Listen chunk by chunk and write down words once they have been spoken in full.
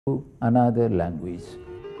another language.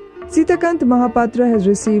 Sitakant Mahapatra has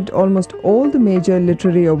received almost all the major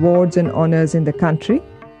literary awards and honours in the country,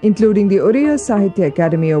 including the Oriya Sahitya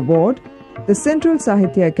Academy Award, the Central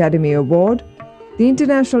Sahitya Academy Award, the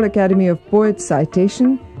International Academy of Poets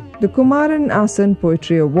Citation, the Kumaran Asan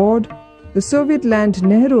Poetry Award, the Soviet Land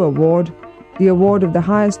Nehru Award, the award of the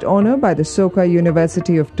highest honour by the Soka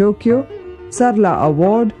University of Tokyo, Sarla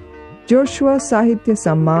Award, Joshua Sahitya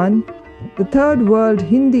Samman, the Third World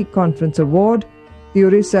Hindi Conference Award, the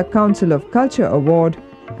Orissa Council of Culture Award,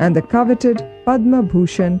 and the coveted Padma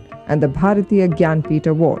Bhushan and the Bharatiya Gyanpith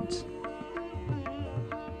Awards.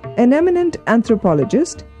 An eminent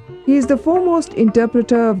anthropologist, he is the foremost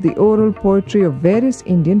interpreter of the oral poetry of various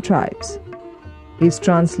Indian tribes. He has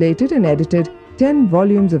translated and edited 10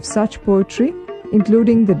 volumes of such poetry,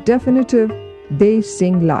 including the definitive They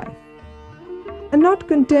Sing Live. And not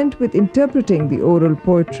content with interpreting the oral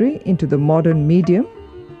poetry into the modern medium,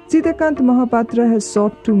 Sitakant Mahapatra has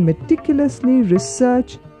sought to meticulously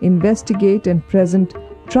research, investigate and present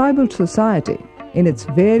tribal society in its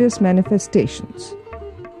various manifestations.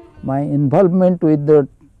 My involvement with the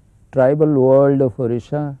tribal world of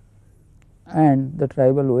Orissa and the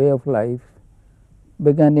tribal way of life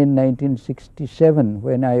began in 1967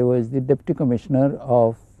 when I was the Deputy Commissioner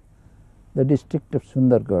of the district of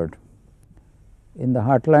Sundargarh, in the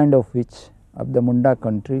heartland of which, of the Munda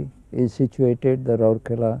country, is situated the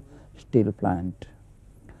Rourkela steel plant.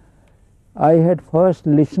 I had first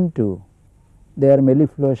listened to their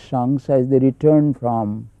mellifluous songs as they returned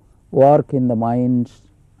from work in the mines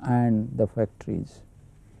and the factories.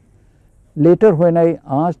 Later, when I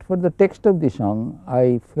asked for the text of the song,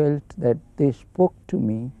 I felt that they spoke to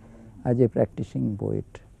me as a practicing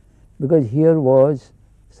poet, because here was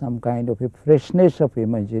some kind of a freshness of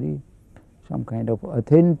imagery, some kind of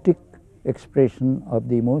authentic expression of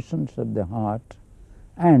the emotions of the heart,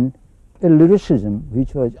 and a lyricism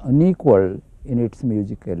which was unequaled in its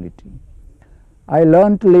musicality. I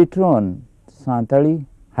learnt later on Santali.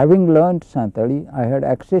 Having learnt Santali, I had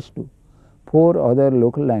access to 4 other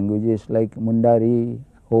local languages like Mundari,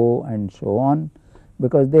 Ho and so on,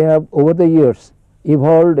 because they have over the years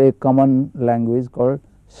evolved a common language called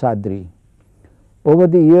Sadri. Over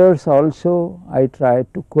the years also I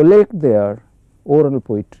tried to collect their oral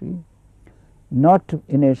poetry, not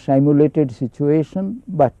in a simulated situation,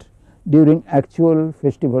 but during actual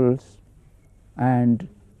festivals and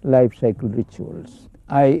life cycle rituals.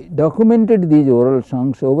 I documented these oral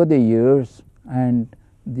songs over the years, and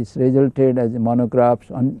this resulted as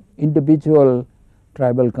monographs on individual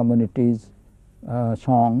tribal communities'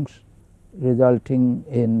 songs, resulting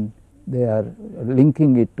in their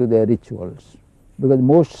linking it to their rituals, because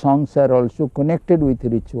most songs are also connected with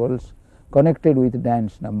rituals, connected with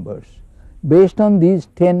dance numbers. Based on these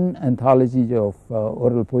 10 anthologies of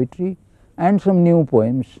oral poetry and some new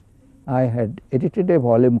poems, I had edited a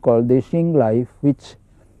volume called They Sing Live, which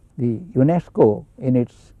the UNESCO in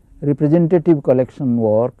its representative collection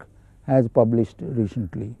work has published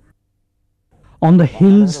recently. On the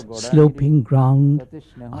hill's sloping ground,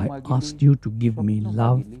 I asked you to give me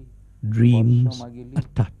love, dreams, a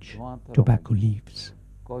touch, tobacco leaves.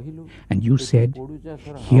 And you said,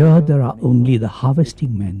 here there are only the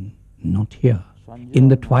harvesting men, not here. In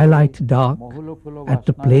the twilight dark, at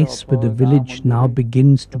the place where the village now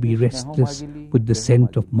begins to be restless with the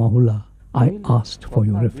scent of mahula, I asked for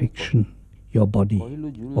your affection, your body,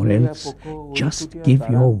 or else just give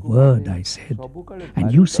your word, I said.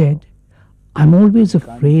 And you said, I'm always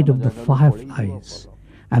afraid of the fireflies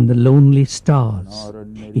and the lonely stars.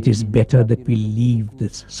 It is better that we leave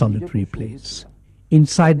this solitary place.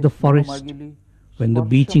 Inside the forest, when the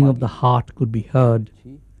beating of the heart could be heard,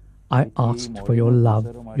 I asked for your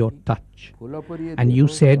love, your touch. And you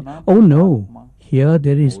said, oh no, here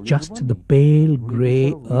there is just the pale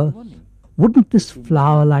grey earth. Wouldn't this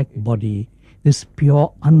flower-like body, this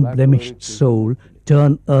pure unblemished soul,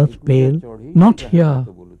 turn earth pale? Not here,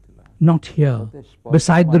 not here.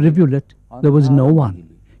 Beside the rivulet there was no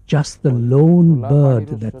one, just the lone bird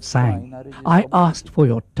that sang. I asked for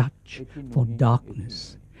your touch, for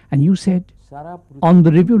darkness. And you said, on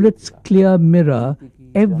the rivulet's clear mirror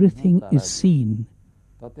everything is seen.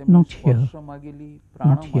 Not here,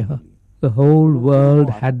 not here. The whole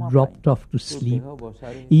world had dropped off to sleep,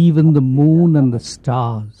 even the moon and the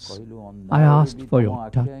stars. I asked for your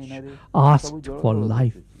touch, asked for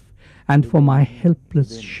life, and for my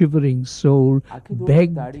helpless shivering soul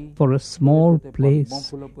begged for a small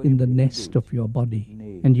place in the nest of your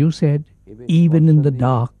body. And you said, even in the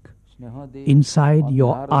dark, inside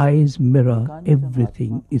your eyes' mirror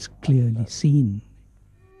everything is clearly seen.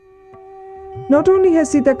 Not only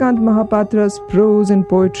has Sitakant Mahapatra's prose and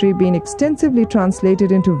poetry been extensively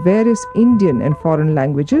translated into various Indian and foreign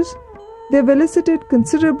languages, they've elicited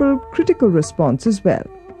considerable critical response as well.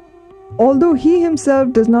 Although he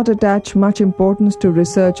himself does not attach much importance to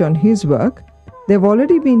research on his work, there have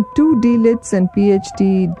already been 2 D.Lits and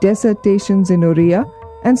PhD dissertations in Oriya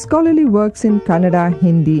and scholarly works in Kannada,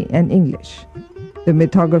 Hindi and English. The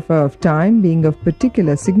mythographer of time being of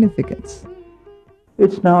particular significance.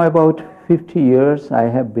 It's now about 50 years I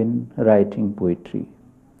have been writing poetry.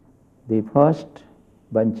 The first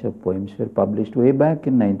bunch of poems were published way back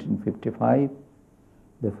in 1955.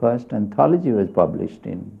 The first anthology was published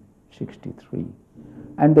in 63.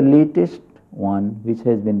 And the latest one, which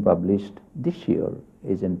has been published this year,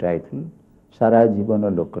 is entitled Sara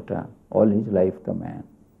Jibana Lokata, All His Life the Man.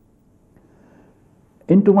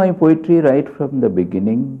 Into my poetry right from the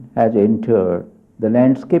beginning has entered the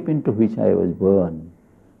landscape into which I was born.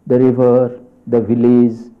 The river, the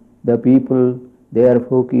village, the people, their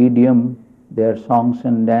folk idiom, their songs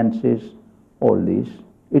and dances, all this.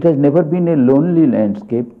 It has never been a lonely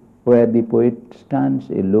landscape where the poet stands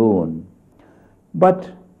alone. But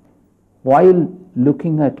while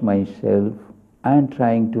looking at myself and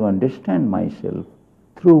trying to understand myself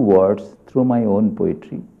through words, through my own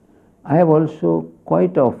poetry, I have also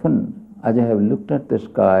quite often, as I have looked at the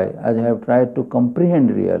sky, as I have tried to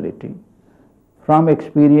comprehend reality, from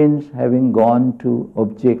experience having gone to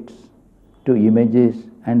objects, to images,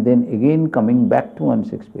 and then again coming back to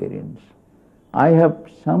one's experience, I have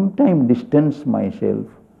sometimes distanced myself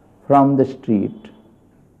from the street.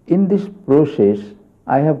 In this process,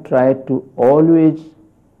 I have tried to always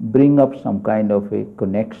bring up some kind of a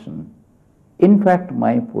connection. In fact,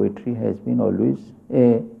 my poetry has been always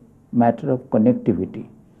a matter of connectivity,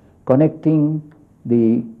 connecting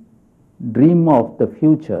the dream of the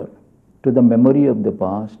future to the memory of the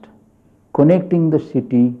past, connecting the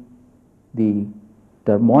city, the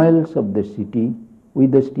turmoils of the city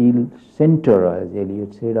with the still center, as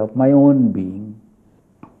Eliot said, of my own being,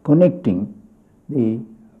 connecting the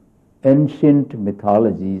ancient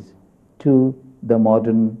mythologies to the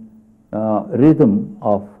modern rhythm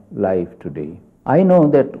of life today. I know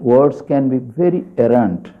that words can be very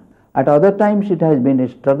errant. At other times it has been a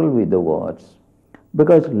struggle with the words,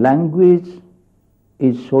 because language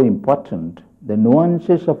is so important. The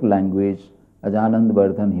nuances of language, as Anand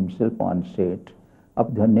Vardhan himself once said,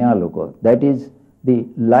 Abdhanyaloka, that is the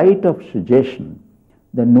light of suggestion,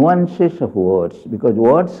 the nuances of words, because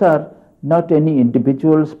words are not any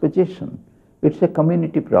individual's possession. It's a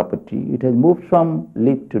community property. It has moved from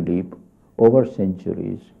lip to lip over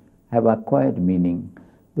centuries, have acquired meaning.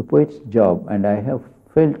 The poet's job, and I have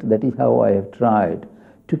felt that is how I have tried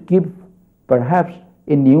to give perhaps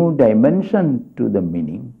a new dimension to the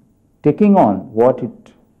meaning, taking on what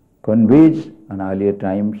it conveys in earlier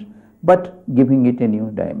times, but giving it a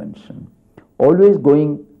new dimension, always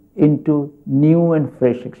going into new and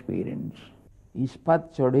fresh experience.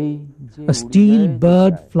 A steel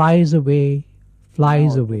bird flies away,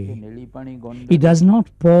 flies away. He does not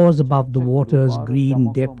pause above the water's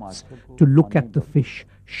green depths to look at the fish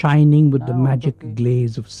shining with the magic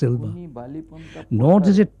glaze of silver. Nor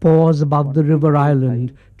does it pause above the river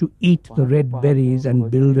island to eat the red berries and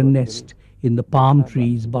build a nest in the palm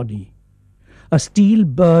tree's body. A steel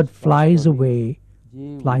bird flies away,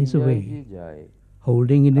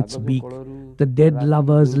 holding in its beak the dead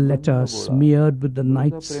lover's letter smeared with the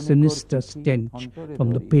night's sinister stench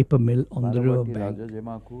from the paper mill on the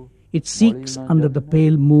riverbank. It seeks under the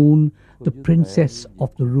pale moon the princess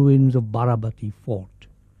of the ruins of Barabati fort,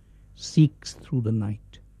 seeks through the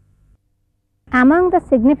night. Among the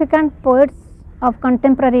significant poets of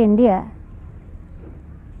contemporary India,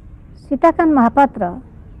 Sitakant Mahapatra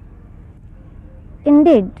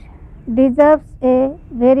indeed deserves a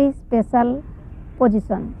very special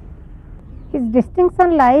position. His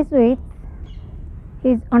distinction lies with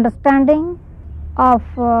his understanding of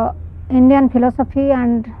Indian philosophy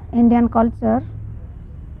and Indian culture.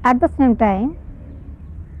 At the same time,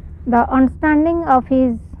 the understanding of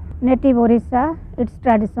his native Orissa, its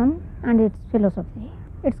tradition and its philosophy,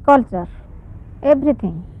 its culture,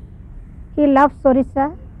 everything. He loves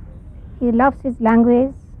Orissa, he loves his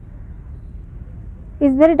language, he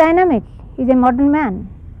is very dynamic, he is a modern man.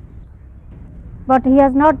 But he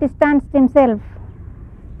has not distanced himself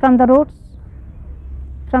from the roots,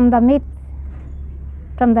 from the myth,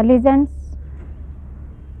 from the legends,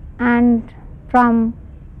 and from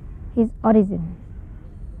his origin.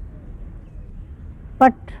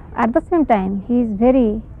 But at the same time, he is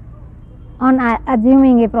very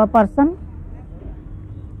unassuming a person.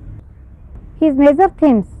 His major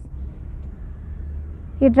themes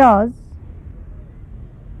he draws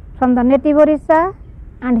from the native Orissa,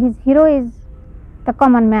 and his hero is the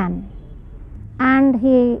common man, and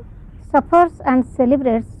he suffers and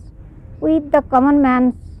celebrates with the common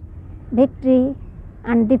man's victory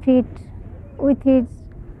and defeat, with his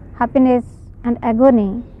happiness and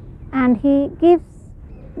agony, and he gives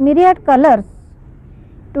myriad colors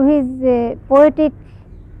to his poetic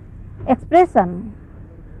expression,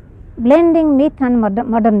 blending myth and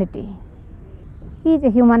modernity. He is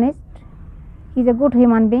a humanist, he is a good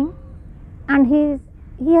human being, and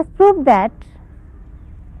he has proved that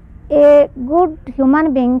a good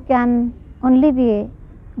human being can only be a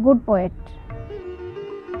good poet.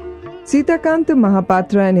 Sitakant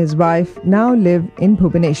Mahapatra and his wife now live in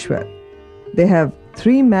Bhubaneswar. They have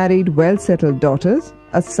 3 married, well-settled daughters,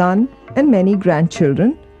 a son and many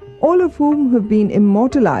grandchildren, all of whom have been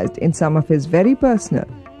immortalized in some of his very personal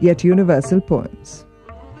yet universal poems.